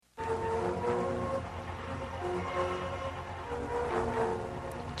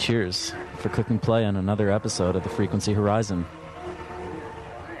Cheers for clicking play on another episode of the Frequency Horizon.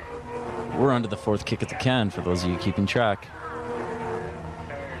 We're on to the fourth kick at the can for those of you keeping track.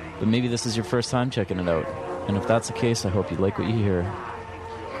 But maybe this is your first time checking it out. And if that's the case, I hope you like what you hear.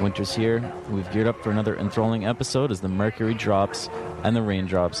 Winter's here. We've geared up for another enthralling episode as the mercury drops and the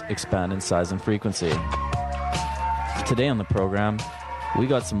raindrops expand in size and frequency. Today on the program, we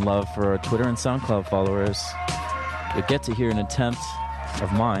got some love for our Twitter and SoundCloud followers. You'll get to hear an attempt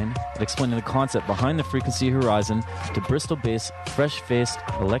of mine at explaining the concept behind the Frequency Horizon to Bristol-based, fresh-faced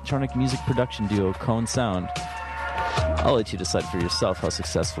electronic music production duo Cone Sound. I'll let you decide for yourself how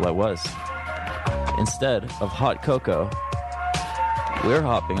successful I was. Instead of hot cocoa, we're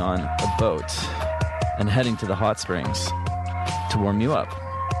hopping on a boat and heading to the hot springs to warm you up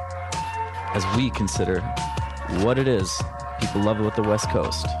as we consider what it is people love about the West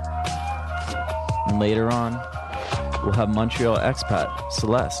Coast. And later on, we'll have Montreal expat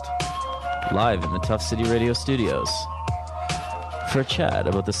Celeste live in the Tough City Radio studios for a chat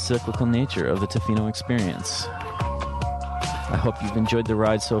about the cyclical nature of the Tofino experience. I hope you've enjoyed the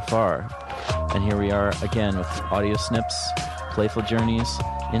ride so far. And here we are again with audio snips, playful journeys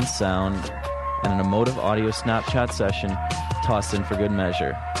in sound, and an emotive audio Snapchat session tossed in for good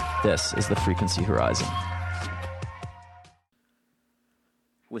measure. This is the Frequency Horizon.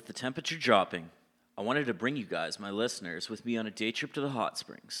 With the temperature dropping, I wanted to bring you guys, my listeners, with me on a day trip to the hot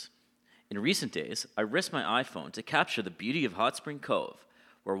springs. In recent days, I risked my iPhone to capture the beauty of Hot Spring Cove,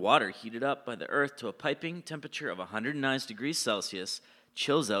 where water heated up by the earth to a piping temperature of 109 degrees Celsius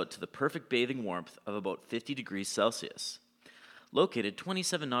chills out to the perfect bathing warmth of about 50 degrees Celsius. Located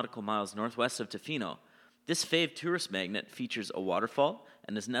 27 nautical miles northwest of Tofino, this fave tourist magnet features a waterfall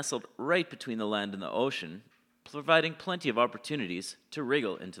and is nestled right between the land and the ocean, providing plenty of opportunities to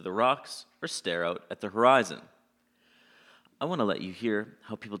wriggle into the rocks or stare out at the horizon. I want to let you hear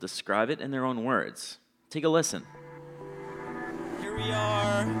how people describe it in their own words. Take a listen. Here we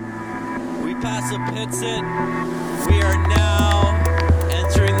are. We pass a Pitsit. We are now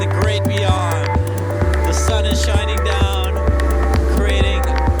entering the great beyond. The sun is shining down, creating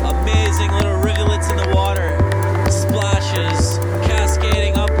amazing little rivulets in the water, splashes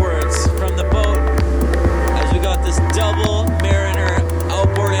cascading upwards from the boat as we got this double Mariner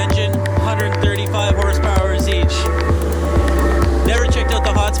outboard engine, 135 horsepower each. Never checked out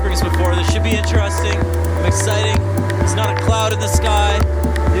the hot springs before. This should be interesting. I'm excited. It's not a cloud in the sky.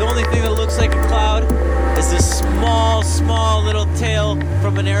 The only thing that looks like a cloud is this small little tail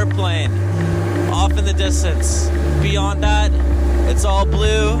from an airplane off in the distance. Beyond that, it's all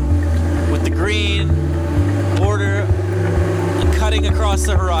blue with the green border cutting across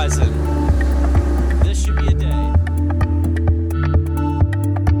the horizon. This should be a day.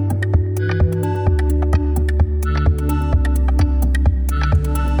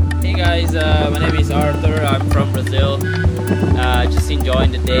 Hey guys, my name is Arthur. I'm from Brazil. Just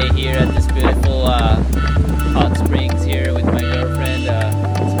enjoying the day here at this beautiful hot springs here with my girlfriend.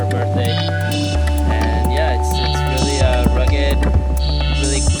 It's her birthday, and yeah, it's really rugged,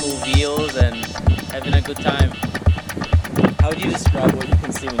 really cool views, and having a good time. How would you describe what you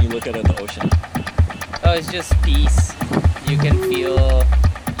can see when you look out at the ocean? Oh, it's just peace. You can feel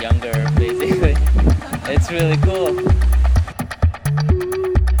younger, basically. It's really cool.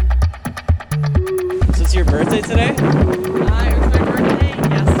 So it's your birthday today? It was my birthday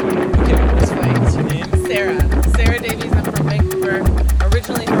yesterday. Okay, that's fine. What's your name? Sarah Davies. I'm from Vancouver,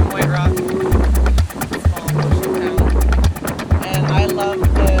 originally from White Rock, small ocean town. And I love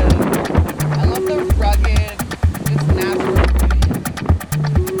the rugged, just natural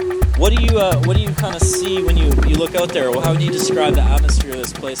beauty. What do you kind of see when you look out there? Well, how would you describe the atmosphere of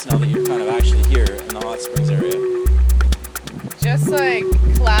this place now that you're kind of actually here in the hot springs area? Just like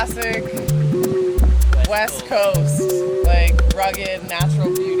classic West Coast, like rugged, natural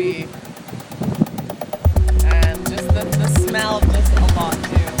beauty. And just the smell just a lot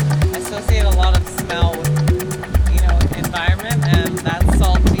too. I associate a lot of smell with, environment, and that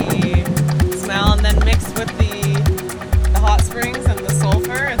salty smell, and then mixed with the hot springs and the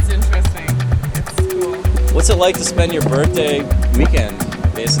sulfur. It's interesting. It's cool. What's it like to spend your birthday weekend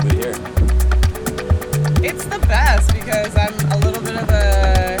basically here? It's the best because I'm a little bit of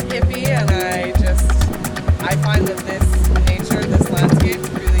a hippie, and I find that this nature, this landscape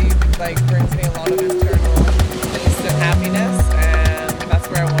really brings me a lot of internal peace and happiness, and that's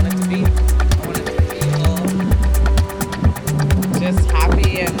where I want it to be. I want it to feel just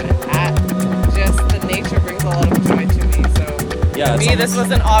happy, and just the nature brings a lot of joy to me. So Yeah, for me, this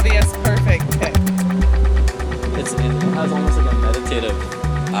was an obvious, perfect pick. It has almost like a meditative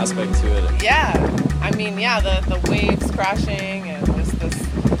aspect to it. Yeah, I mean, the waves crashing and just this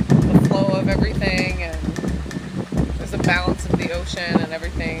flow of everything, and there's a balance of the ocean and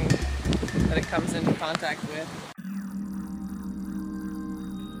everything that it comes into contact with.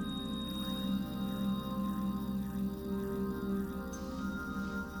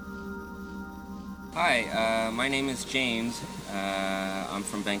 Hi, my name is James. I'm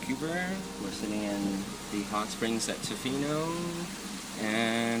from Vancouver. We're sitting in the hot springs at Tofino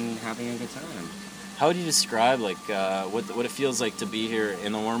and having a good time. How would you describe what it feels like to be here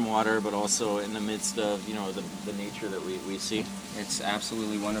in the warm water, but also in the midst of the nature that we see? It's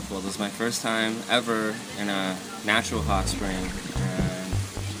absolutely wonderful. This is my first time ever in a natural hot spring, and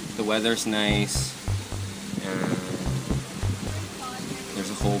the weather's nice. And there's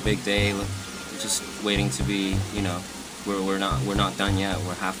a whole big day just waiting to be, we're not done yet.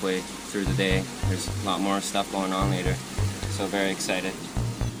 We're halfway through the day. There's a lot more stuff going on later. So very excited.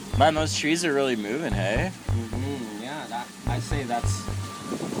 Man, those trees are really moving, hey? Mm-hmm. Yeah, I'd say that's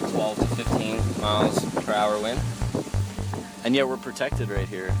 12 to 15 miles per hour wind. And yet we're protected right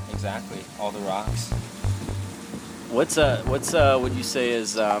here. Exactly, all the rocks. What's would you say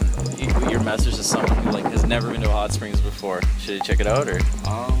is your message to someone who has never been to a hot springs before? Should they check it out, or?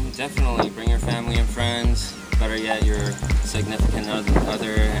 Definitely bring your family and friends. Better yet, your significant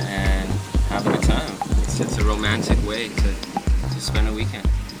other, and have a good time. It's a romantic way to spend a weekend.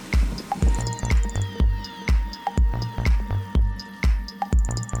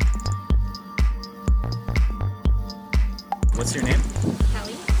 What's your name?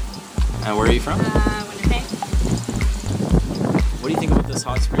 Kelly. And where are you from? Winnipeg. What do you think about this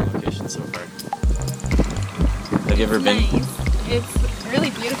hot spring location so far? Have you ever been? Nice. It's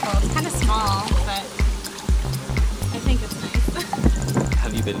really beautiful. It's kind of small, but I think it's nice.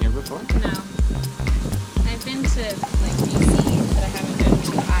 Have you been here before? No. I've been to BC, but I haven't been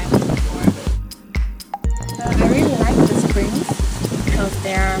to the island before. I really like the springs because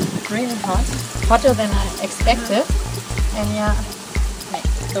they're really hot, hotter than I expected, and yeah,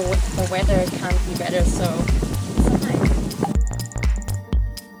 the weather can't be better, so it's nice.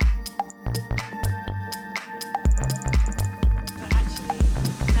 But actually,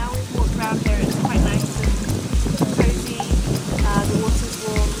 now we've walked around here, it's quite nice and cozy. The water's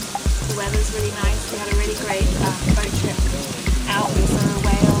warm, the weather's really nice. We had a really great boat trip out. We saw a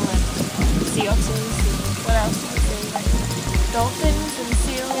whale and sea otters. And what else did we see? Dolphins and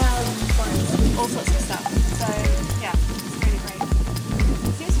seals and all sorts of stuff. So yeah, it's really great.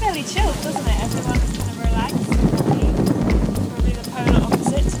 It seems fairly chilled, doesn't it? Everyone's kind of relaxed. Probably the polar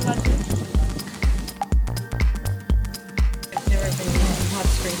opposite to London. I've never been in a hot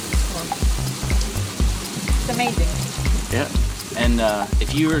springs before. It's amazing. Yeah. And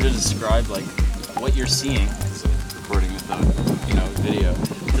if you were to describe what you're seeing, so recording without video,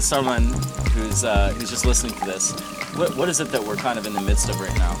 to someone who's just listening to this, what is it that we're kind of in the midst of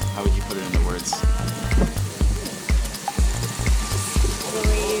right now? How would you put it into words?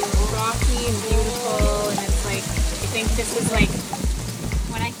 Really rocky and beautiful, and it's I think this is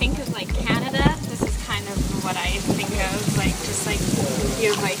when I think of Canada, this is kind of what I think of,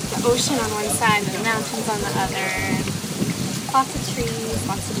 you have the ocean on one side and the mountains on the other, and lots of trees,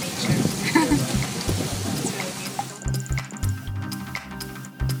 lots of nature. It's really beautiful.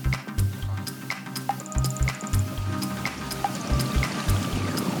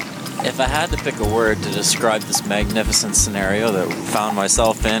 If I had to pick a word to describe this magnificent scenario that I found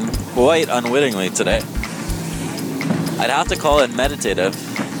myself in quite unwittingly today, I'd have to call it meditative.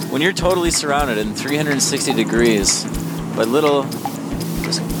 When you're totally surrounded in 360 degrees by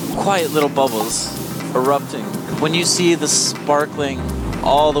just quiet little bubbles erupting, when you see the sparkling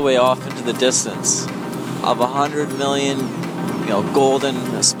all the way off into the distance of 100 million,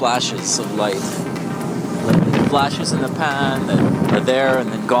 golden splashes of light, flashes in the pan that are there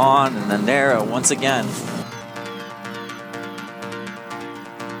and then gone and then there once again.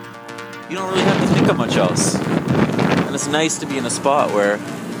 You don't really have to think of much else. And it's nice to be in a spot where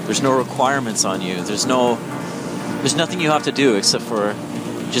there's no requirements on you. There's nothing you have to do except for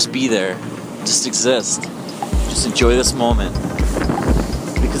just be there, just exist, just enjoy this moment.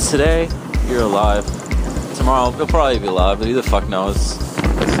 Because today you're alive. Tomorrow you'll probably be alive, but who the fuck knows?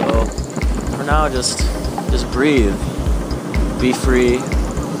 So for now, just breathe, be free,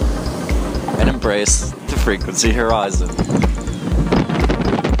 and embrace the frequency horizon.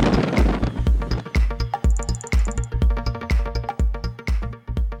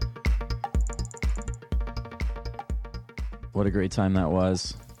 What a great time that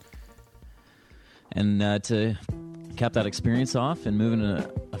was. And to cap that experience off and move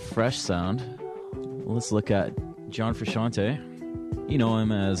into a fresh sound, let's look at John Frusciante. You know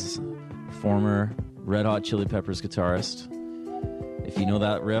him as former Red Hot Chili Peppers guitarist. If you know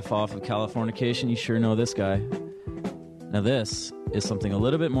that riff off of Californication, you sure know this guy. Now this is something a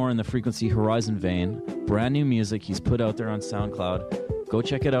little bit more in the Frequency Horizon vein. Brand new music he's put out there on SoundCloud. Go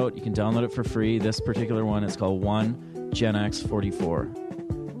check it out. You can download it for free. This particular one is called 1 Gen X 44.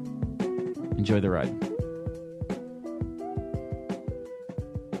 Enjoy the ride.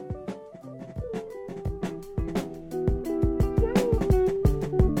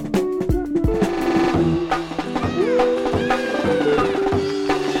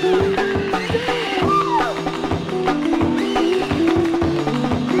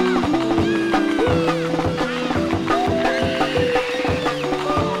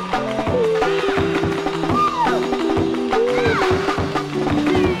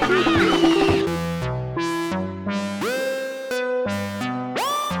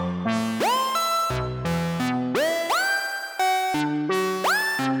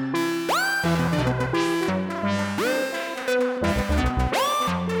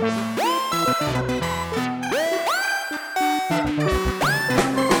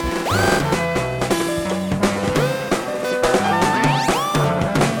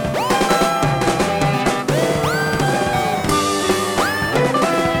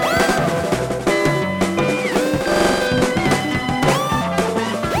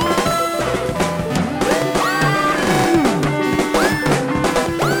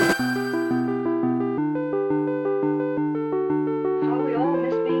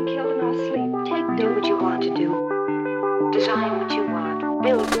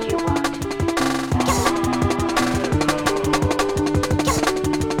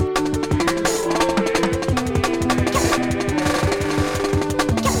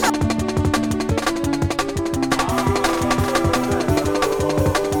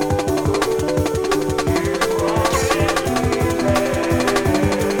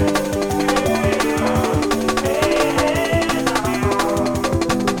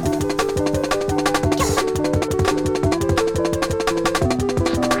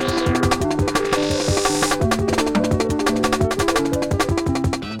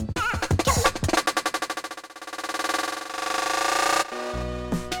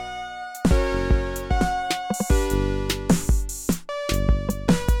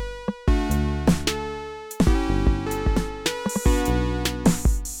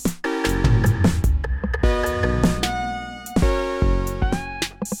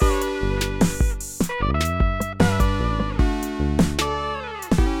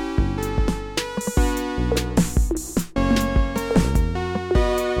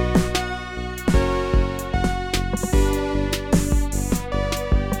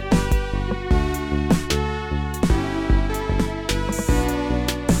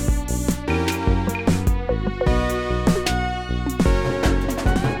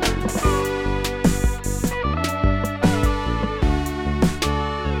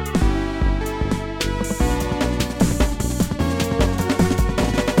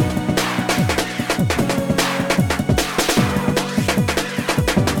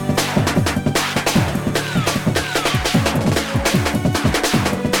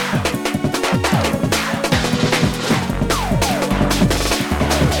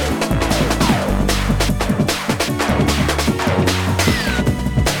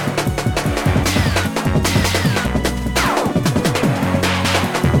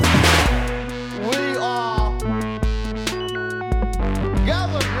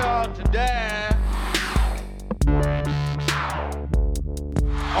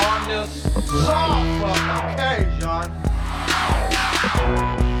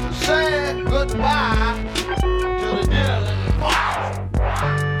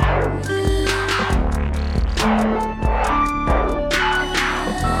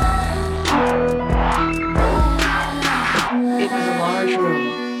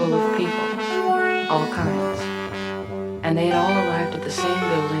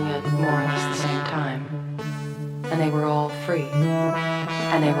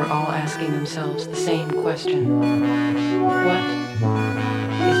 Themselves the same question. What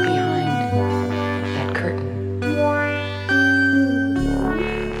is behind that curtain?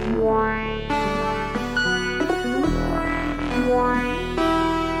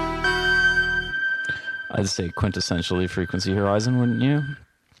 I'd say quintessentially Frequency Horizon, wouldn't you?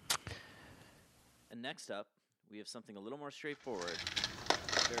 And next up, we have something a little more straightforward.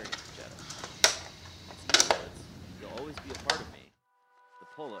 Very energetic. It's East Woods. You'll always be a part of me. The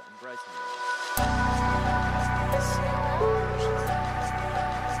Pola and Bryson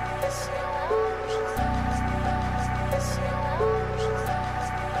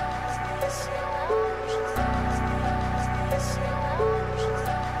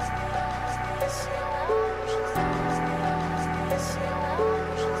This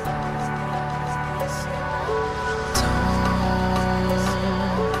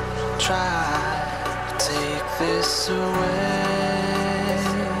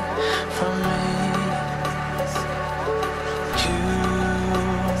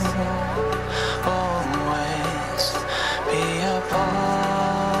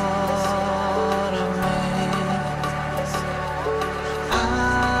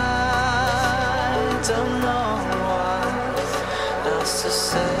don't know what else to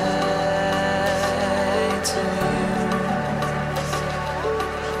say to you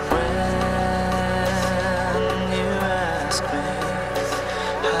when you ask me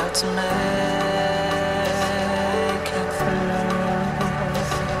how to make it through.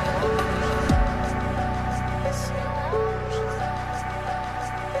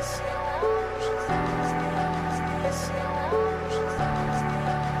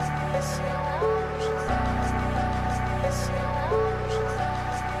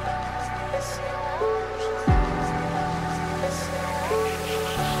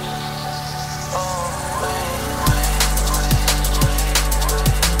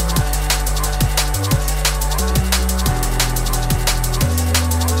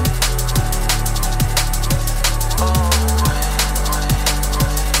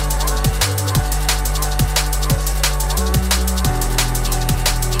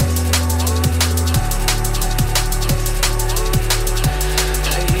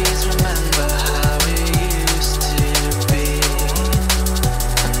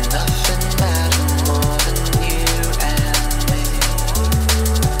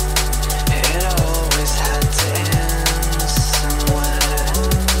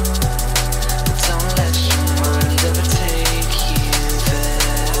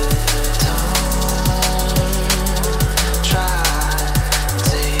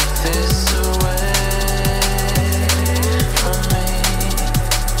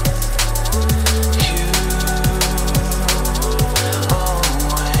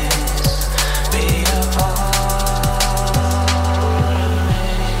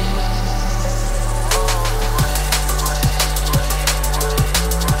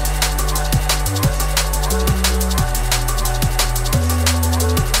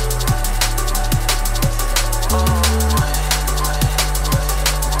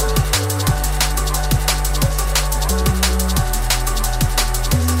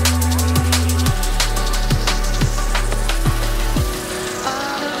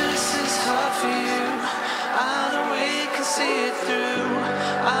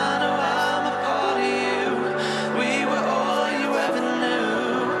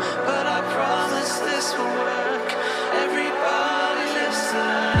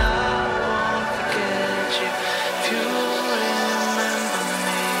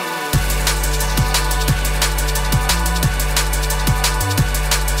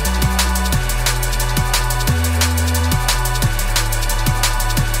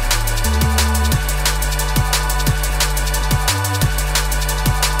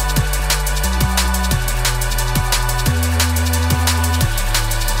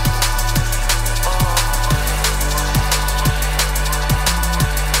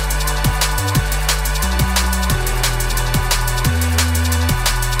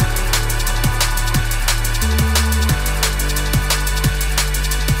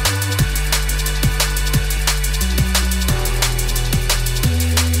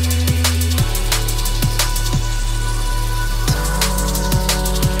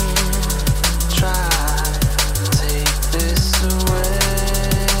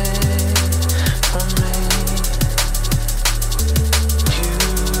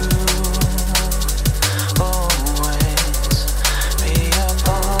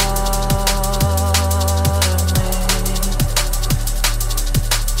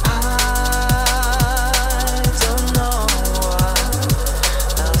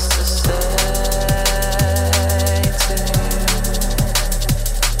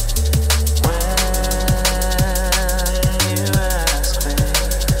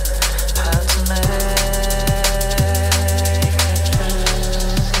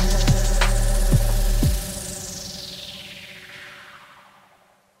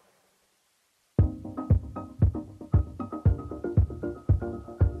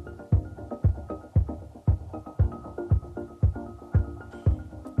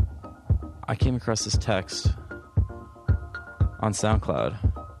 I came across this text on SoundCloud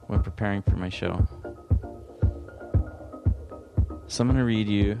when preparing for my show. So I'm going to read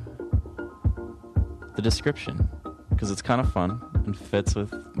you the description because it's kind of fun and fits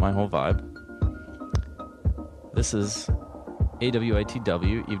with my whole vibe. This is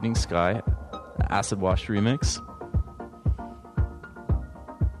AWITW Evening Sky Acid Wash Remix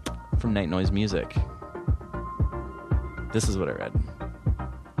from Night Noise Music. This is what I read.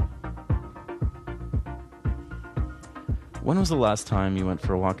 When was the last time you went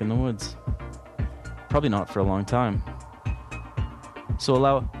for a walk in the woods? Probably not for a long time. So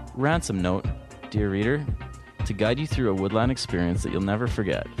allow Ransom Note, dear reader, to guide you through a woodland experience that you'll never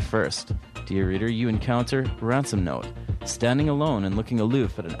forget. First, dear reader, you encounter Ransom Note, standing alone and looking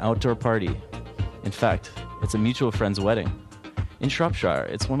aloof at an outdoor party. In fact, it's a mutual friend's wedding. In Shropshire,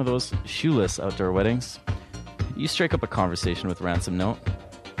 it's one of those shoeless outdoor weddings. You strike up a conversation with Ransom Note.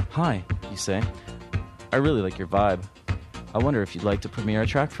 "Hi," you say. "I really like your vibe. I wonder if you'd like to premiere a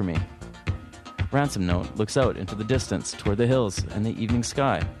track for me." Ransom Note looks out into the distance toward the hills and the evening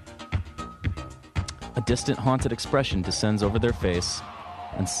sky. A distant, haunted expression descends over their face,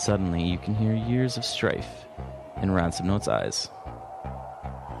 and suddenly you can hear years of strife in Ransom Note's eyes.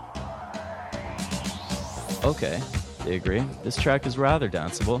 "Okay," they agree. "This track is rather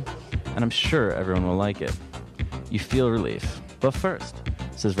danceable, and I'm sure everyone will like it." You feel relief. "But first,"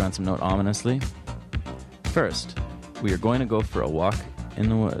 says Ransom Note ominously, "first, we are going to go for a walk in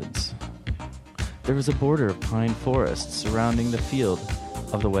the woods." There is a border of pine forest surrounding the field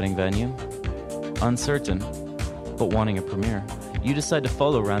of the wedding venue. Uncertain, but wanting a premiere, you decide to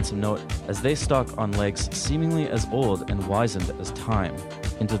follow Ransom Note as they stalk on legs seemingly as old and wizened as time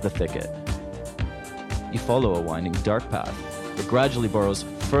into the thicket. You follow a winding dark path that gradually burrows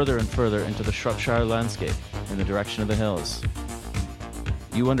further and further into the Shropshire landscape in the direction of the hills.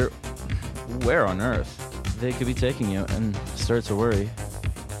 You wonder where on earth they could be taking you and start to worry.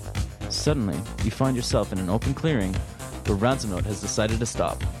 Suddenly, you find yourself in an open clearing where Ransom Note has decided to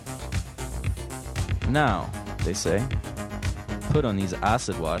stop. "Now," they say, "put on these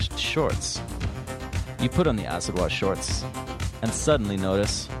acid-washed shorts." You put on the acid-washed shorts and suddenly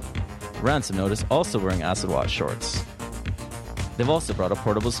notice Ransom Note is also wearing acid-washed shorts. They've also brought a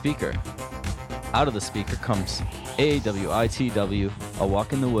portable speaker. Out of the speaker comes AWITW, A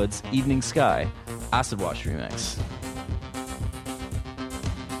Walk in the Woods, Evening Sky, Acid Wash Remix.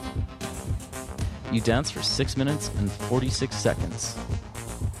 You dance for 6 minutes and 46 seconds.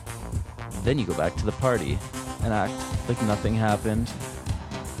 Then you go back to the party and act like nothing happened.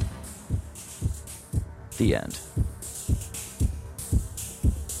 The end.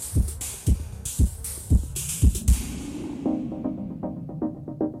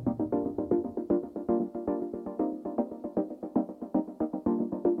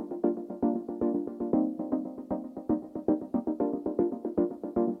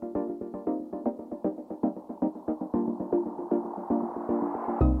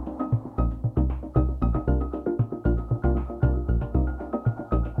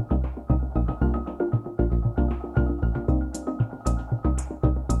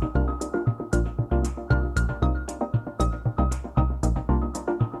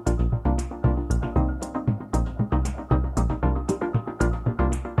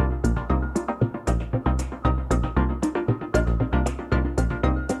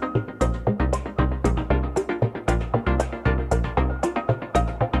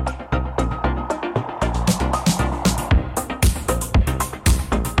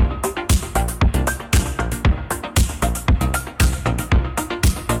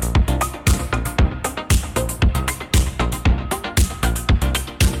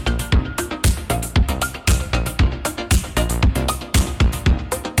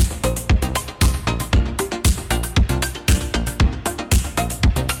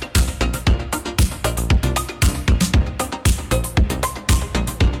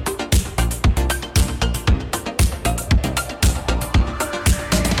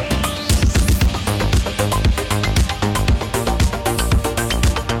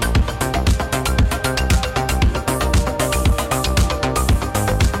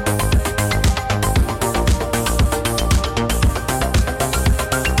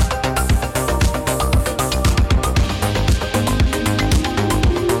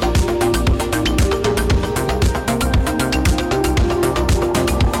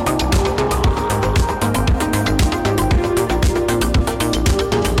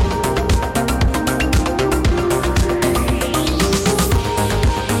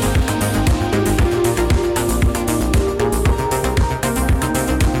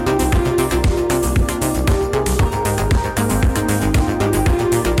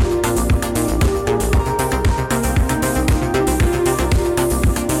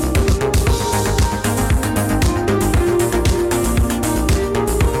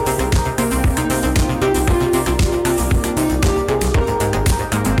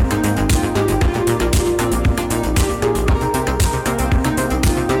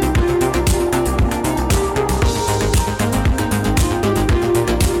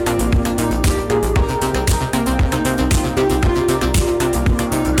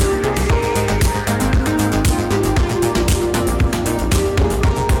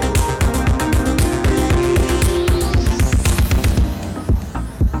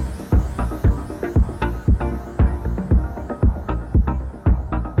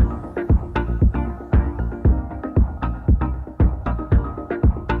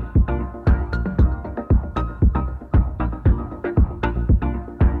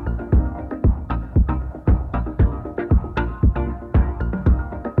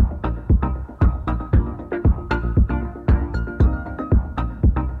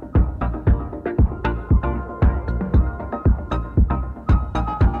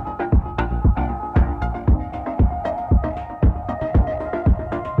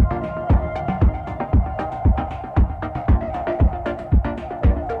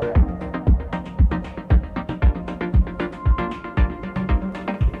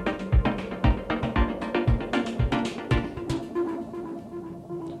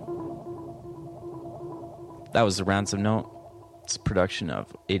 That was the Ransom Note. It's a production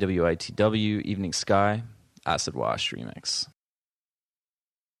of AWITW, Evening Sky, Acid Wash remix.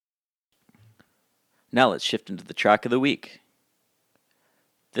 Now let's shift into the track of the week.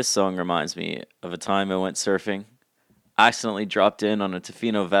 This song reminds me of a time I went surfing, accidentally dropped in on a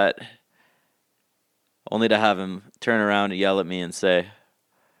Tofino vet, only to have him turn around and yell at me and say,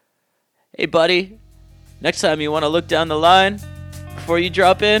 "Hey buddy, next time you want to look down the line before you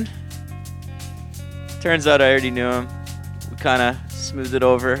drop in?" Turns out I already knew him. We kind of smoothed it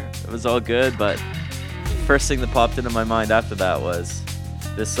over. It was all good, but first thing that popped into my mind after that was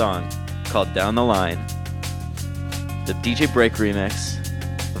this song called Down the Line, the DJ Break remix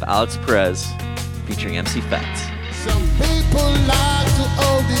of Alex Perez featuring MC Fats. Some people like to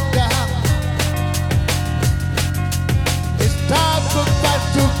hold it down. It's time for that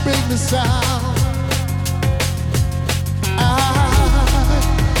to bring the sound.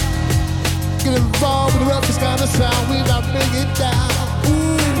 Get involved with the roughest kind of sound. We not bring it down.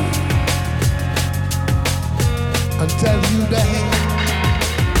 Ooh. I'm telling you that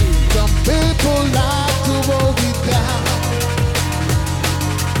some people like to hold it down.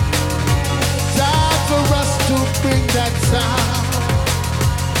 Time for us to bring that sound.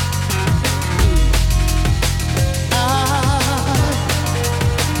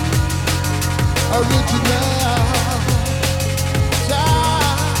 Original.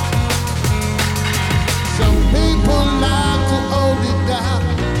 Some people like to hold it down.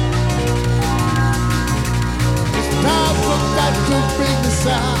 It's time for that to bring the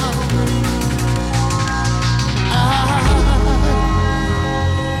sound.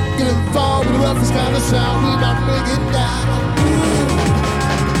 Get involved with the roughest kind of sound. We not bring it down.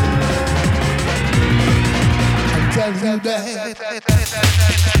 I'm telling you that.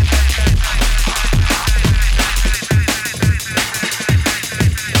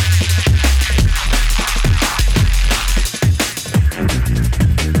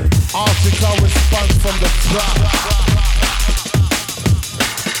 Article response from the top.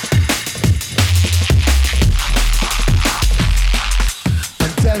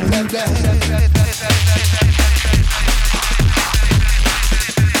 I'm telling you that.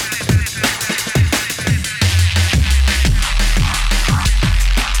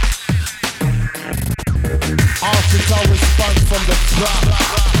 Article response from the top.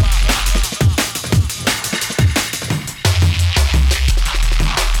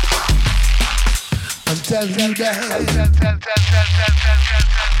 Tell you that.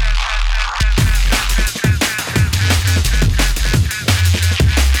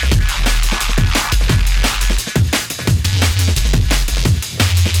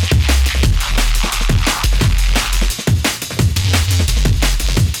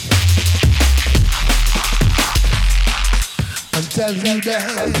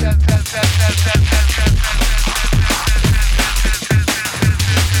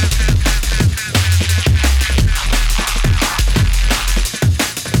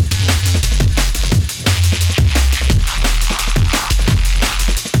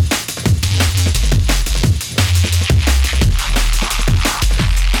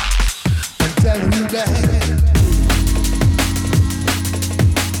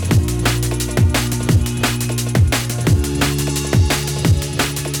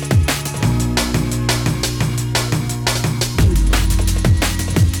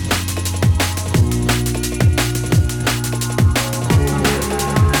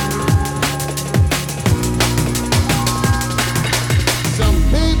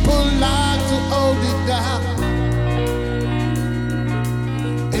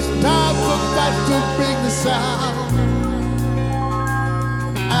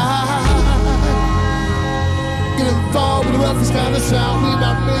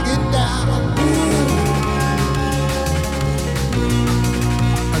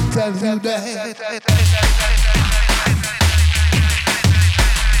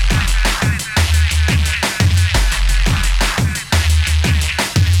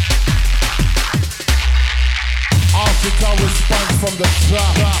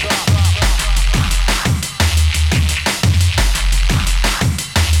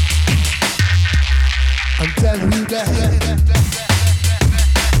 I'm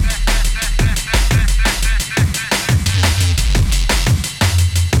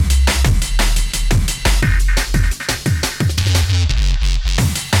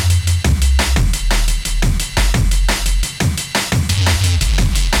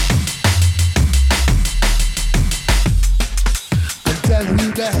telling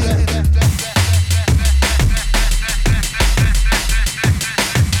you that.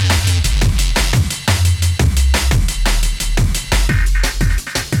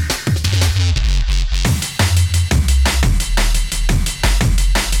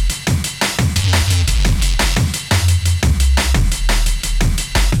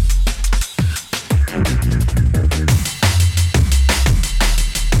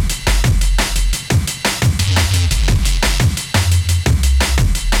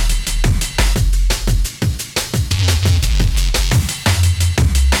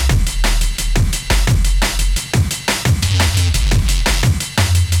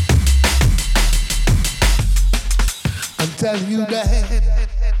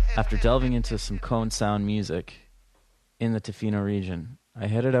 After delving into some cone sound music in the Tofino region, I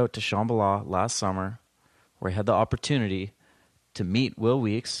headed out to Shambhala last summer, where I had the opportunity to meet Will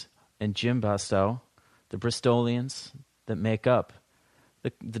Weeks and Jim Bastow, the Bristolians that make up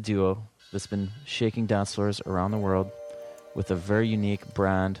the duo that's been shaking dance floors around the world with a very unique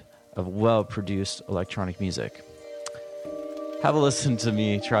brand of well-produced electronic music. Have a listen to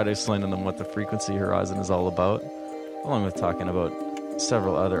me try to explain to them what the Frequency Horizon is all about, along with talking about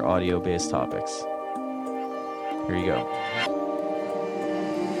several other audio-based topics. Here you go.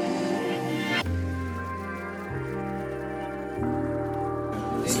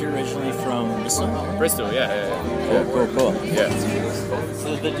 You're originally from Bristol? Bristol, yeah. Cool. Yeah. This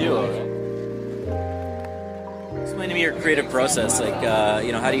is the duo. Explain to me your creative process. Like, how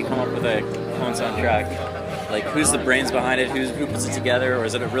do you come up with a cone sound track? Like, who's the brains behind it? Who puts it together? Or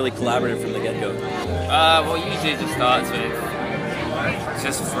is it really collaborative from the get-go? Well, usually it just starts with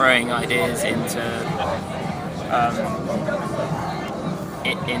just throwing ideas into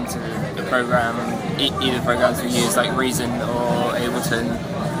the program. Either programs we use like Reason or Ableton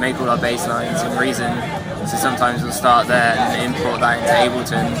make all our bass lines in Reason. So sometimes we'll start there and import that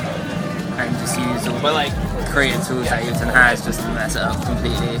into Ableton and just use all the creative tools that Ableton has just to mess it up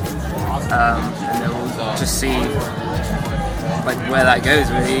completely. And then we'll just see where that goes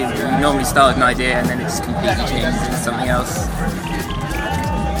really. We normally start with an idea and then it just completely changes into something else.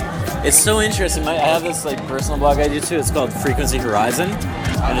 It's so interesting. I have this personal blog I do too. It's called Frequency Horizon,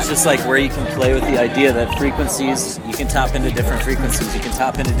 and it's just where you can play with the idea that frequencies, you can tap into different frequencies. You can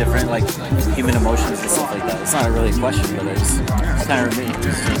tap into different human emotions and stuff like that. It's not really a question, but it's kind of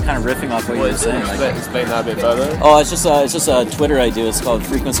riffing off what you were saying. Explain that a bit further. Oh, it's just a Twitter I do. It's called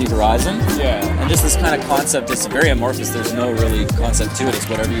Frequency Horizon. Yeah. And just this kind of concept. It's very amorphous. There's no really concept to it. It's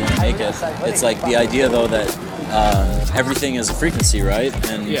whatever you want to make it. It's the idea though that everything is a frequency, right?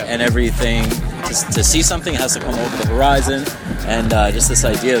 And everything to see something has to come over the horizon, and just this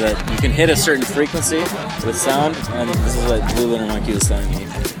idea that you can hit a certain frequency with sound. And this is what Blue Lunar Monkey was telling me.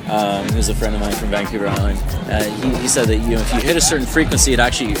 Who's a friend of mine from Vancouver Island. He said that if you hit a certain frequency, it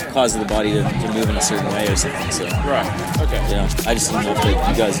actually causes the body to move in a certain way or something. So right, okay. I just didn't know if you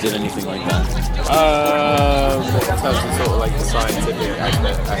guys did anything like that. In terms of sort of the scientific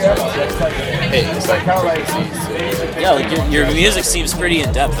aspect hitting certain frequencies. Yeah, your music seems pretty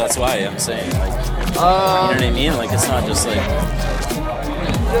in depth. That's why I'm saying. You know what I mean? It's not just No,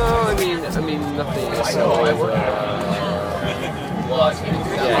 I mean nothing is sort of. In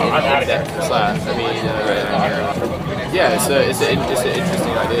depth as that. It's an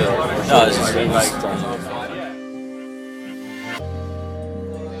interesting idea. No, it's just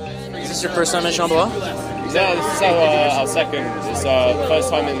Is this your first time in Shambhala? No, this is our second. It's our first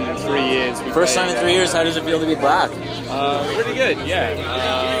time in 3 years. First time in 3 years. How does it feel to be back? Really good. Yeah.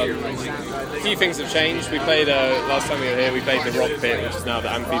 A few things have changed. We played last time we were here. We played the Rock Pit, which is now the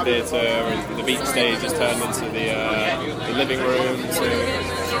amphitheatre, and the beach stage has turned into the living room. So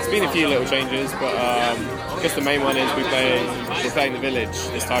it's been a few little changes, but I guess the main one is we're playing the Village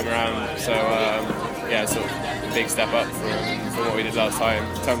this time around. So sort of a big step up from what we did last time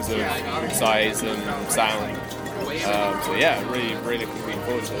in terms of size and sound. Really looking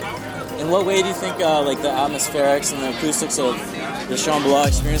forward to it. In what way do you think the atmospherics and the acoustics of the Shambhala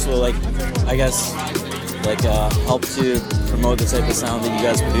experience will help to promote the type of sound that you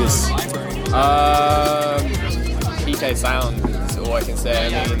guys produce? PK sound is all I can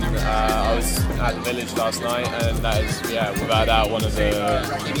say. I was at the Village last night, and that is without doubt one of the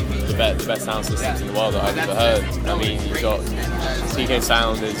best sound systems in the world that I've ever heard. You've got PK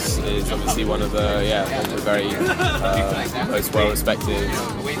sound is obviously one of the very most well respected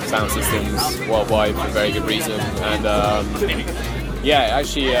sound systems worldwide for very good reason, and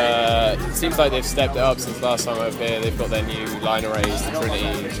it seems like they've stepped it up since last time over here. They've got their new line arrays, the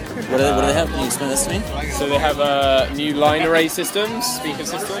Trinity. What do they have? Can you explain this to me? So they have new line array systems, speaker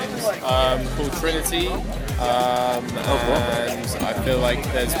systems, called Trinity, and I feel like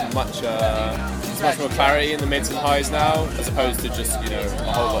there's much more clarity in the mids and highs now, as opposed to just a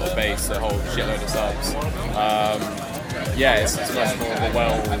whole lot of bass, a whole shitload of subs. It's much more of a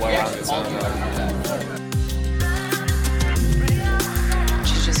well-rounded sound now.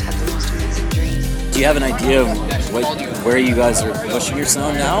 Do you have an idea of where you guys are pushing your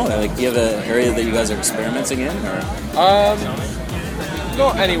sound now? Do you have an area that you guys are experimenting in? Or?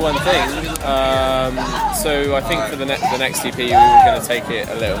 Not any one thing. So I think for the next EP we were going to take it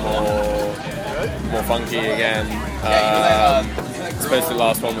a little more funky again. I suppose the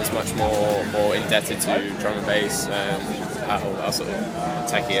last one was much more indebted to drum and bass and our sort of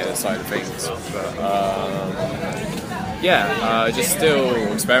techie side of things. But Just still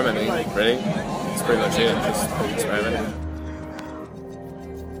experimenting, really. It's pretty much it, just experimenting.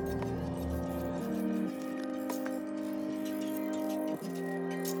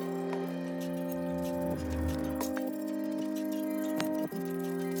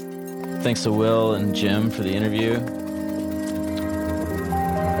 Thanks to Will and Jim for the interview.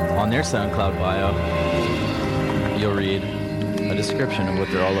 On their SoundCloud bio, you'll read a description of what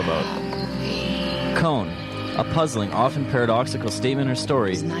they're all about. Koan, a puzzling, often paradoxical statement or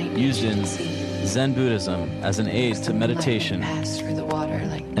story used in Zen Buddhism as an aid to meditation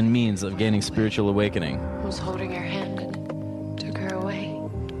and means of gaining spiritual awakening. Who's holding her hand and took her away?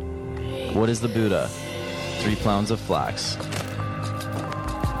 What is the Buddha? 3 pounds of flax.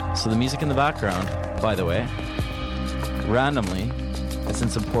 So the music in the background, by the way, randomly, it's in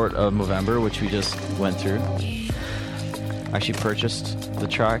support of Movember, which we just went through. I actually purchased the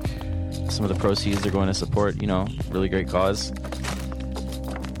track. Some of the proceeds are going to support, really great cause.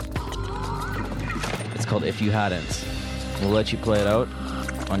 It's called If You Hadn't. We'll let you play it out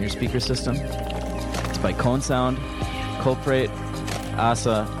on your speaker system. It's by Koan Sound, Culprate,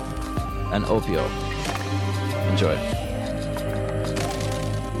 Asa, and Opio. Enjoy.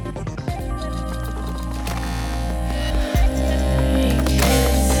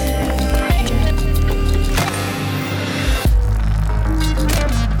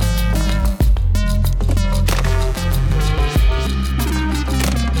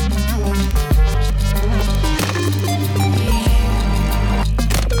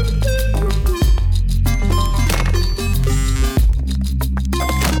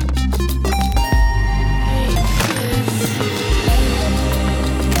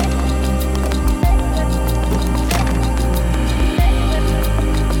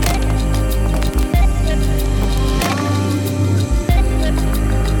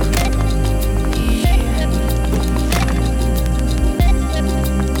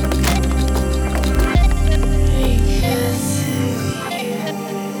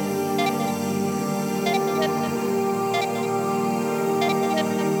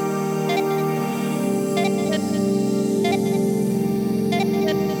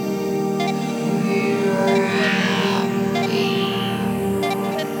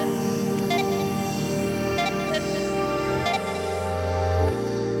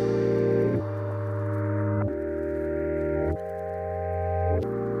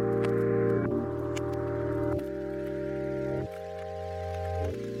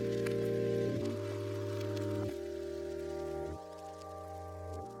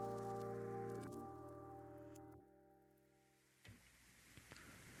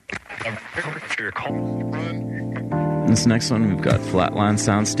 This next one, we've got Flatland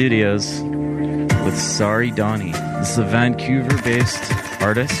Sound Studios with Sorry Donnie. This is a Vancouver-based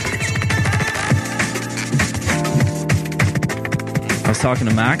artist. I was talking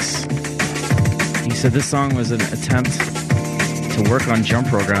to Max. He said this song was an attempt to work on jump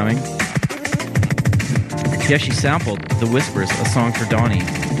programming. He actually sampled The Whispers, a song for Donnie.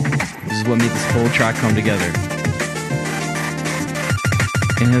 This is what made this whole track come together.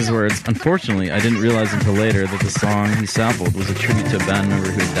 In his words, unfortunately, I didn't realize until later that the song he sampled was a tribute to a band member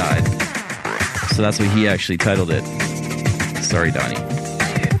who had died. So that's what he actually titled it. Sorry, Donnie.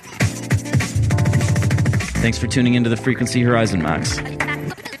 Thanks for tuning into the Frequency Horizon, Max.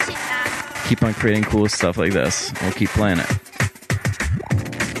 Keep on creating cool stuff like this. We'll keep playing it.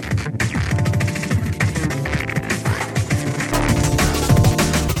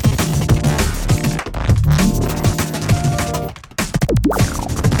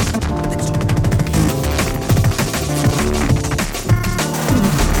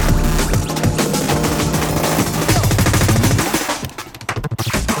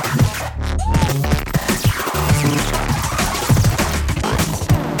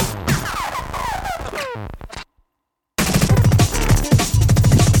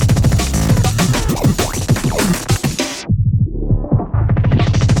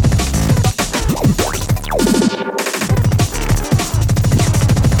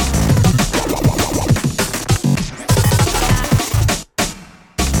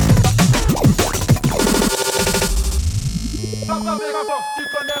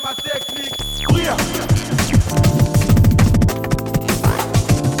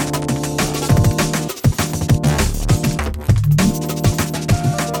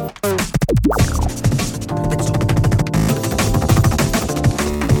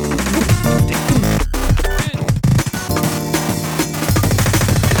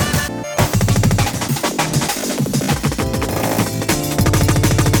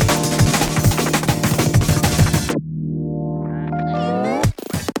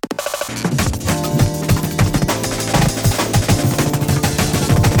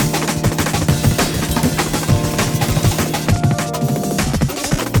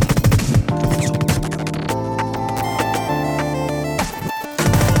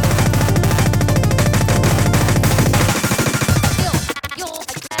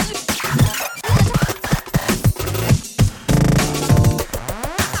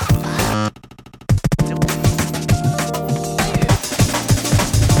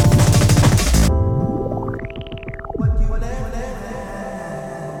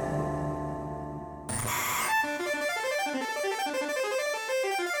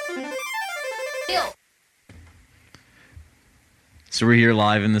 So we're here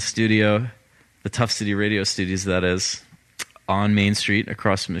live in the studio, the Tough City Radio Studios, that is, on Main Street,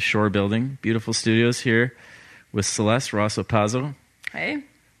 across from the Shore Building. Beautiful studios here with Celeste Rosso-Pazzo. Hey.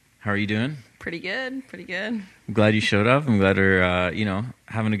 How are you doing? Pretty good. I'm glad you showed up. I'm glad we're,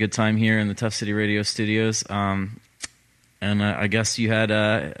 having a good time here in the Tough City Radio Studios. And I guess you had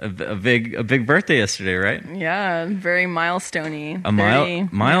a big birthday yesterday, right? Yeah, very milestoney.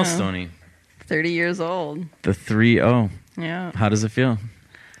 Milestoney. 30 years old. The 3-0. Yeah. How does it feel?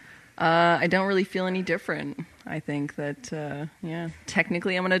 I don't really feel any different. I think that,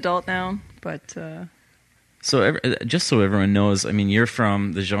 technically I'm an adult now, but... So just so everyone knows, I mean, you're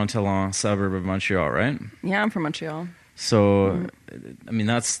from the Jean Talon suburb of Montreal, right? Yeah, I'm from Montreal. So, I mean,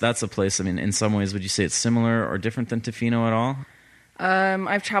 that's a place, I mean, in some ways, would you say it's similar or different than Tofino at all?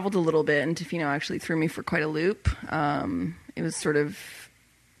 I've traveled a little bit, and Tofino actually threw me for quite a loop. It was sort of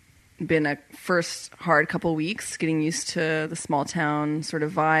been a first hard couple weeks getting used to the small town sort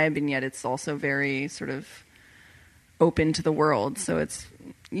of vibe, and yet it's also very sort of open to the world. So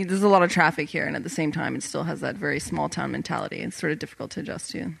there's a lot of traffic here, and at the same time, it still has that very small town mentality. It's sort of difficult to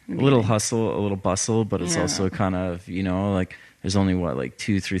adjust to. A little hustle, a little bustle, but it's also kind of, like there's only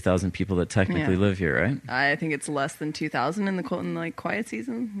 2,000-3,000 people that technically live here, right? I think it's less than 2,000 in the quiet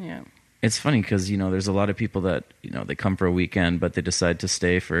season. Yeah. It's funny because, there's a lot of people that, they come for a weekend, but they decide to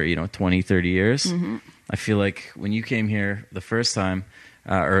stay for, 20, 30 years. Mm-hmm. I feel like when you came here the first time,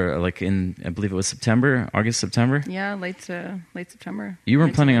 I believe it was August, September? Yeah, late September. You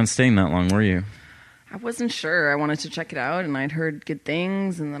weren't planning on staying that long, were you? I wasn't sure. I wanted to check it out, and I'd heard good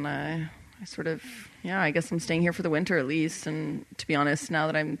things, and then I sort of, I guess I'm staying here for the winter at least. And to be honest, now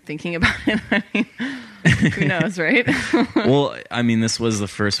that I'm thinking about it, I mean, who knows, right? Well, I mean, this was the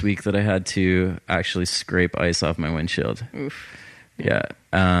first week that I had to actually scrape ice off my windshield. Oof. Yeah.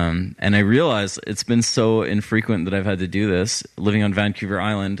 And I realized it's been so infrequent that I've had to do this. Living on Vancouver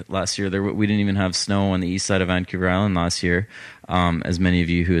Island last year, we didn't even have snow on the east side of Vancouver Island last year, as many of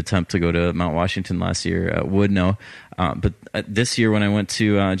you who attempt to go to Mount Washington last year would know. But this year, when I went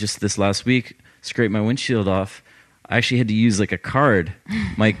to just this last week, scrape my windshield off, I actually had to use a card,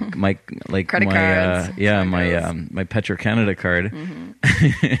 my credit cards. My Petro-Canada card,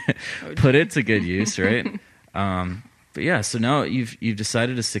 put it to good use, right? But yeah, so now you've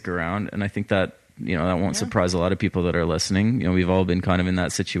decided to stick around, and I think that that won't surprise a lot of people that are listening. We've all been kind of in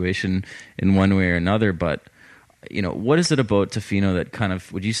that situation in one way or another. But what is it about Tofino that kind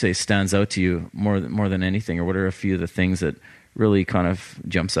of, would you say, stands out to you more than anything, or what are a few of the things that really kind of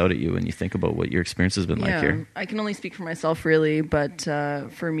jumps out at you when you think about what your experience has been like here? I can only speak for myself, really, but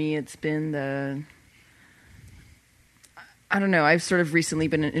for me, it's been I don't know. I've sort of recently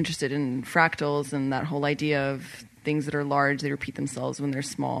been interested in fractals and that whole idea of things that are large, they repeat themselves when they're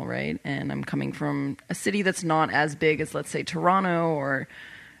small, right? And I'm coming from a city that's not as big as, let's say, Toronto or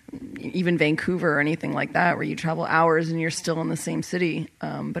even Vancouver or anything like that, where you travel hours and you're still in the same city.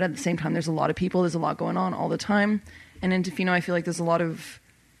 But at the same time, there's a lot of people, there's a lot going on all the time. And in Tofino, I feel like there's a lot of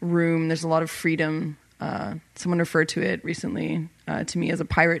room, there's a lot of freedom. Someone referred to it recently to me as a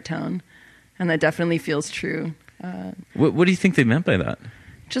pirate town, and that definitely feels true. What do you think they meant by that?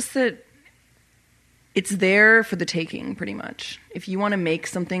 Just that it's there for the taking, pretty much. If you want to make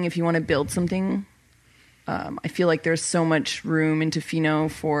something, if you want to build something, I feel like there's so much room in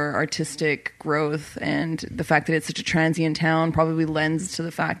Tofino for artistic growth, and the fact that it's such a transient town probably lends to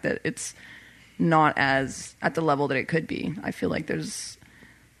the fact that it's not as at the level that it could be. I feel like there's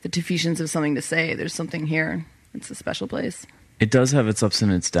the Tofetians have something to say. There's something here. It's a special place. It does have its ups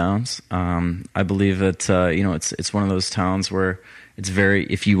and its downs. I believe that it's one of those towns where it's very,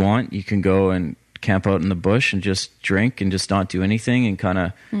 if you want, you can go and camp out in the bush and just drink and just not do anything and kind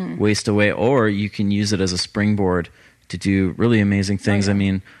of waste away, or you can use it as a springboard to do really amazing things. I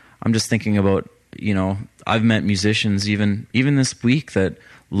mean, I'm just thinking about, I've met musicians even this week that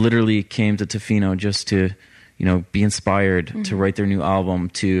literally came to Tofino just to, be inspired to write their new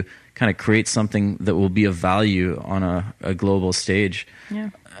album, to kind of create something that will be of value on a global stage. Yeah.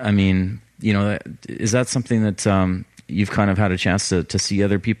 I mean, is that something that you've kind of had a chance to see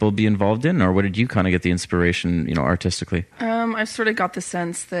other people be involved in, or what did you kind of get the inspiration, artistically? I've sort of got the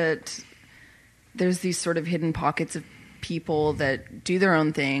sense that there's these sort of hidden pockets of people that do their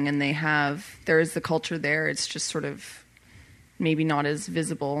own thing, and there is the culture there. It's just sort of maybe not as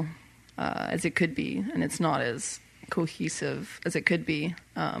visible as it could be, and it's not as cohesive as it could be.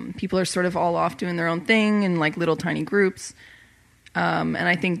 People are sort of all off doing their own thing in little tiny groups. And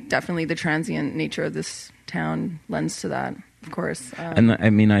I think definitely the transient nature of this town lends to that, of course. And I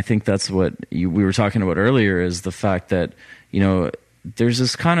mean, I think that's what we were talking about earlier, is the fact that, there's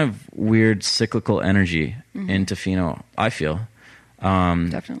this kind of weird cyclical energy in Tofino, I feel.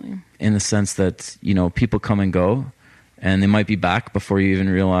 Definitely. In the sense that, you know, people come and go, and they might be back before you even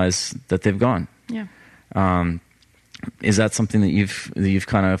realize that they've gone. Yeah. Is that something that you've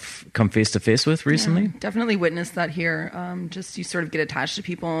kind of come face to face with recently? Yeah, definitely witnessed that here. Just you sort of get attached to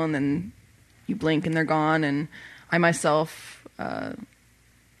people, and then you blink and they're gone. And I myself,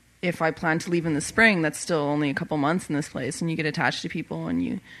 if I plan to leave in the spring, that's still only a couple months in this place, and you get attached to people,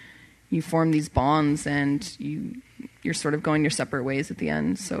 and you form these bonds, and you're sort of going your separate ways at the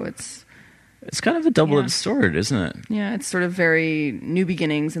end. So it's kind of a double-edged sword, isn't it? Yeah, it's sort of very new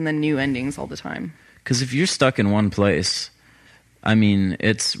beginnings and then new endings all the time. Because if you're stuck in one place, I mean,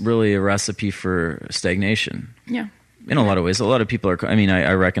 it's really a recipe for stagnation. Yeah. In a lot of ways. A lot of people are, I mean,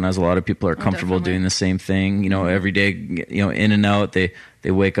 I recognize a lot of people are comfortable definitely. doing the same thing, you know, every day, you know, in and out. They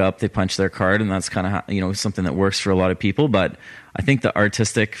wake up, they punch their card, and that's kind of, you know, something that works for a lot of people. But I think the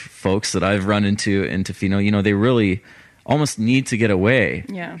artistic folks that I've run into in Tofino, you know, they really almost need to get away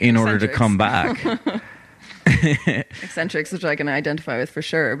in order to come back. Eccentrics, which I can identify with for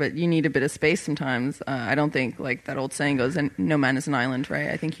sure, but you need a bit of space sometimes. I don't think, like that old saying goes, no man is an island, right?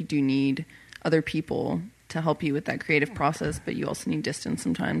 I think you do need other people to help you with that creative process, but you also need distance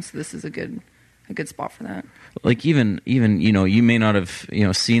sometimes. So this is a good spot for that. Like even you know, you may not have, you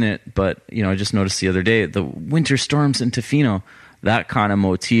know, seen it, but you know, I just noticed the other day the winter storms in Tofino, that kind of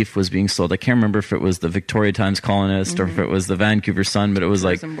motif was being sold. I can't remember if it was the Victoria Times Colonist or if it was the Vancouver Sun, but it was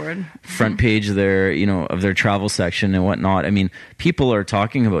like front page of their, you know, of their travel section and whatnot. I mean, people are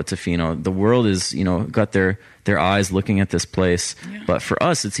talking about Tofino. The world is, you know, got their eyes looking at this place. Yeah. But for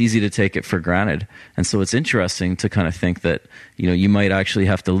us, it's easy to take it for granted. And so it's interesting to kind of think that, you know, you might actually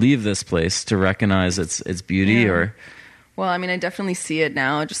have to leave this place to recognize its beauty or... Well, I mean, I definitely see it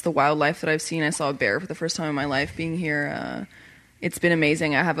now. Just the wildlife that I've seen. I saw a bear for the first time in my life being here. It's been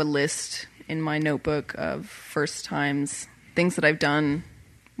amazing. I have a list in my notebook of first times, things that I've done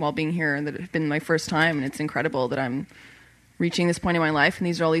while being here that have been my first time. And it's incredible that I'm reaching this point in my life. And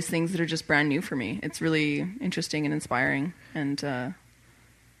these are all these things that are just brand new for me. It's really interesting and inspiring. And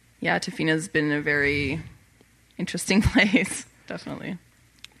Tofino's been a very interesting place, definitely.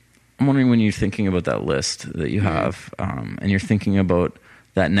 I'm wondering, when you're thinking about that list that you have, and you're thinking about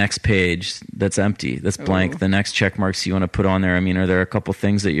that next page that's empty, that's blank, the next check marks you want to put on there. I mean, are there a couple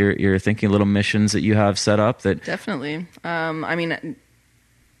things that you're thinking, little missions that you have set up that... Definitely. I mean,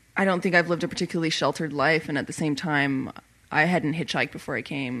 I don't think I've lived a particularly sheltered life, and at the same time, I hadn't hitchhiked before I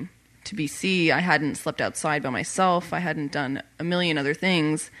came to BC. I hadn't slept outside by myself. I hadn't done a million other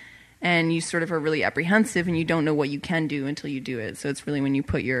things, and you sort of are really apprehensive, and you don't know what you can do until you do it. So it's really when you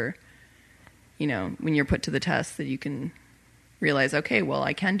put when you're put to the test that you can realize, okay, well,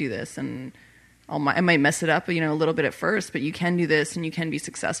 I can do this, and I might mess it up, a little bit at first, but you can do this, and you can be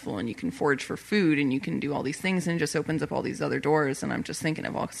successful, and you can forage for food, and you can do all these things, and it just opens up all these other doors. And I'm just thinking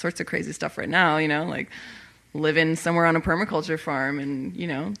of all sorts of crazy stuff right now, like living somewhere on a permaculture farm,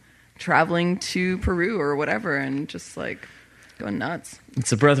 and traveling to Peru or whatever, and just like going nuts.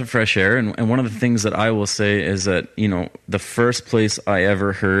 It's a breath of fresh air, and one of the things that I will say is that the first place I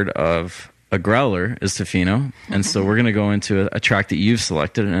ever heard of a growler is Tofino. And so we're going to go into a track that you've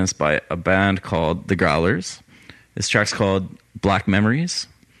selected, and it's by a band called The Growlers. This track's called Black Memories.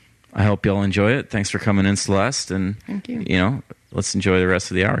 I hope y'all enjoy it. Thanks for coming in, Celeste. And, thank you. Let's enjoy the rest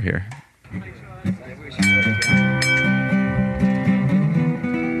of the hour here.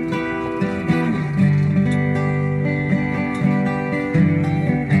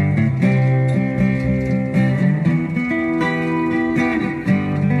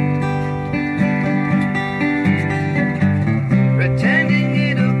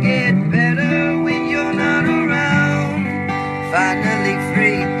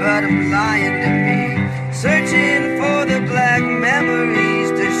 Searching for the black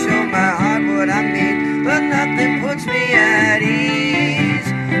memories to show my heart what I need, but nothing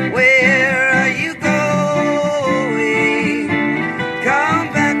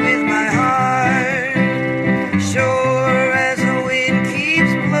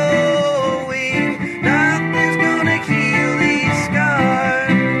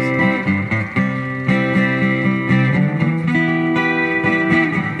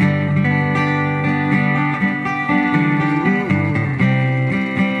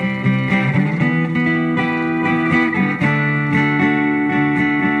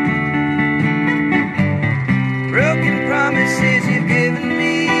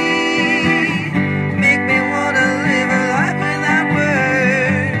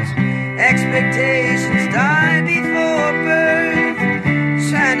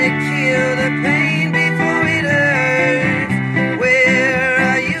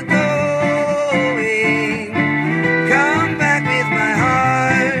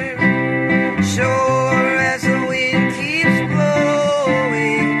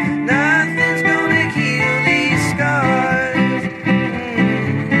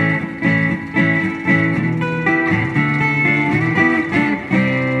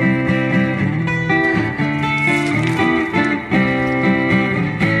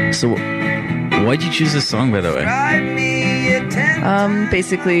So, why'd you choose this song, by the way?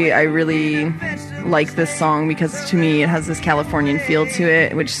 Basically, I really like this song because to me it has this Californian feel to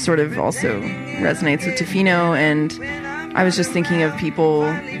it, which sort of also resonates with Tofino. And I was just thinking of people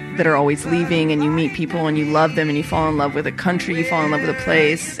that are always leaving, and you meet people and you love them and you fall in love with a country, you fall in love with a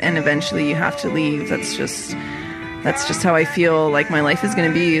place, and eventually you have to leave. That's just how I feel like my life is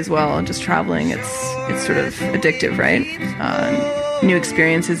going to be as well. Just traveling, it's sort of addictive, right? New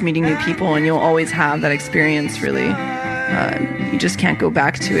experiences, meeting new people, and you'll always have that experience, really. You just can't go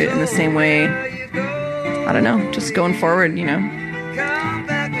back to it in the same way. I don't know, just going forward, you know.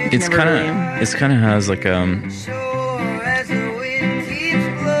 It's kind of has like a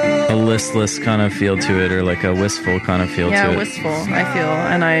listless kind of feel to it, or like a wistful kind of feel to it. Yeah, wistful, I feel.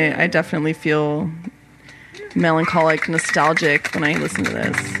 And I definitely feel melancholic, nostalgic when I listen to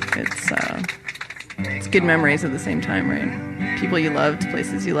this. It's good memories at the same time, right? People you loved,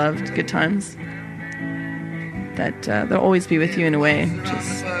 places you loved, good times. That they'll always be with you in a way.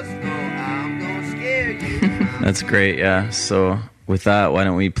 That's great, yeah. So with that, why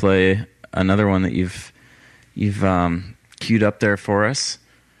don't we play another one that you've queued up there for us?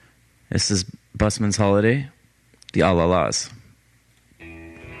 This is Busman's Holiday, the Alalas.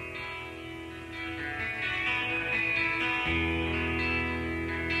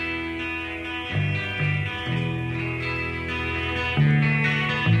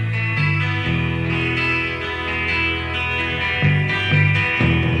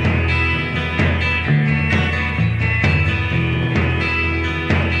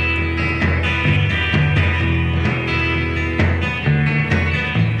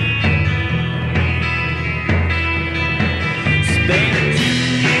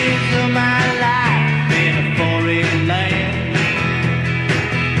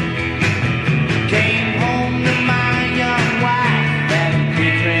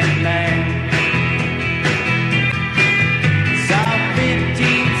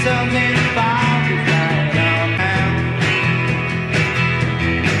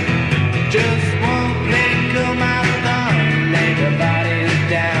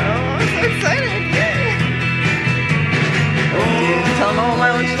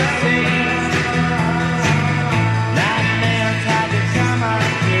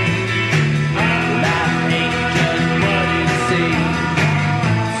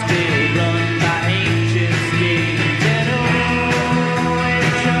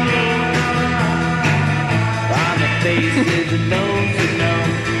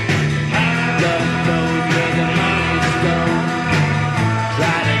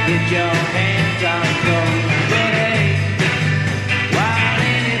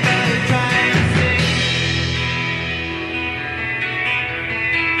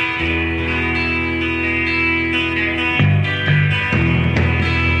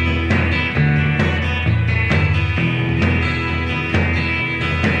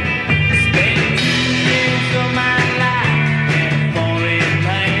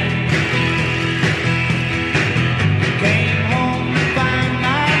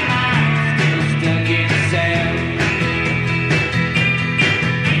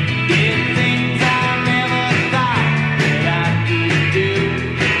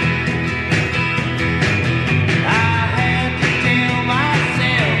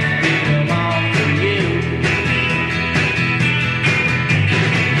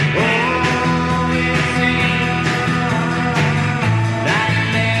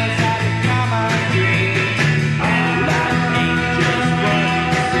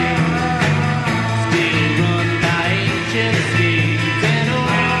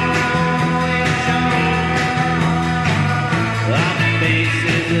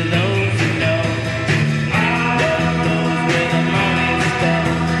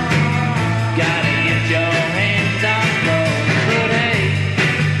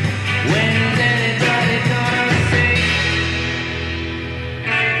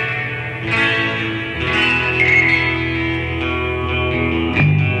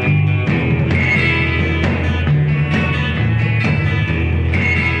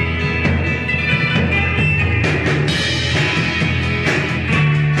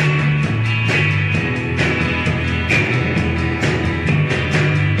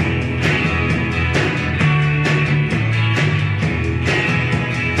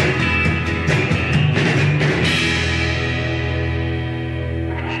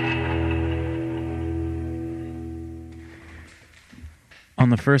 On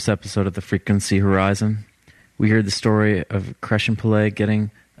the first episode of The Frequency Horizon, we heard the story of Crescent Pillay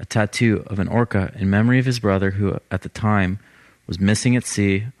getting a tattoo of an orca in memory of his brother who, at the time, was missing at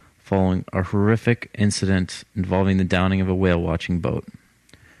sea following a horrific incident involving the downing of a whale-watching boat.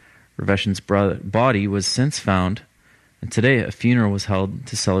 Raveshan's body was since found, and today a funeral was held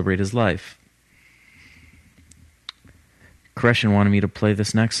to celebrate his life. Koreshan wanted me to play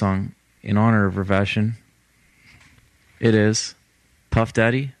this next song in honor of Raveshan. It is Puff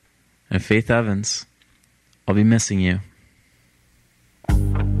Daddy and Faith Evans. I'll be missing you.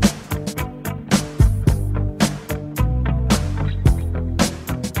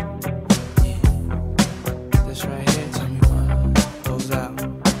 This right here, tell me what goes out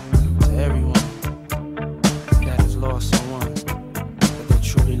to everyone that has lost someone that they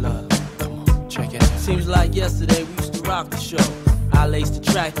truly love. Come on, check it out. Seems like yesterday we used to rock the show. I laced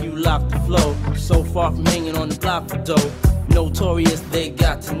the track, you locked the flow. So far from hanging on the block for dough. Notorious, they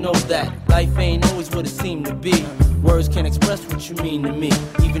got to know that life ain't always what it seemed to be. Words can't express what you mean to me.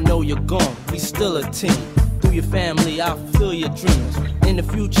 Even though you're gone, we still a team. Through your family, I'll fulfill your dreams. In the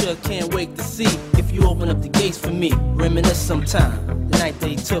future, can't wait to see if you open up the gates for me. Reminisce sometime. The night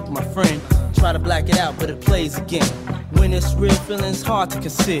they took my friend. Try to black it out, but it plays again. When it's real, feeling's hard to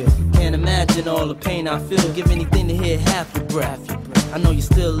conceal. Can't imagine all the pain I feel. Give anything to hear half your breath. I know you're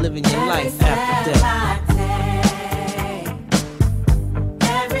still living your life after death.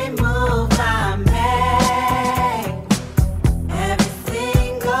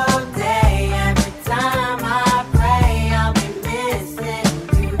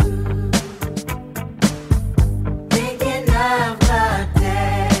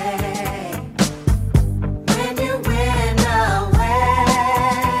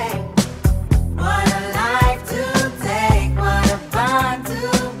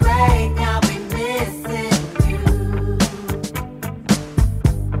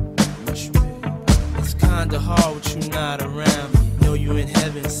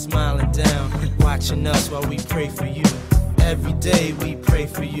 Us while we pray for you. Every day we pray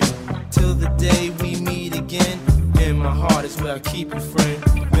for you. Till the day we meet again. In my heart is where I keep you,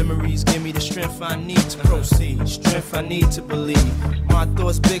 friend. Memories give me the strength I need to proceed. Strength I need to believe. My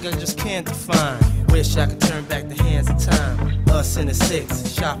thoughts big, I just can't define. Wish I could turn back the hands of time. Us in the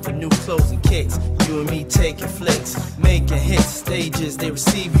six, shop for new clothes and kicks. You and me taking flicks, making hits, stages they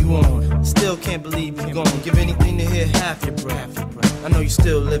receive you on. Still can't believe you're gone. Give anything to hear half your breath. I know you're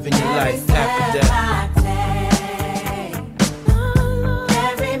still living your life after death.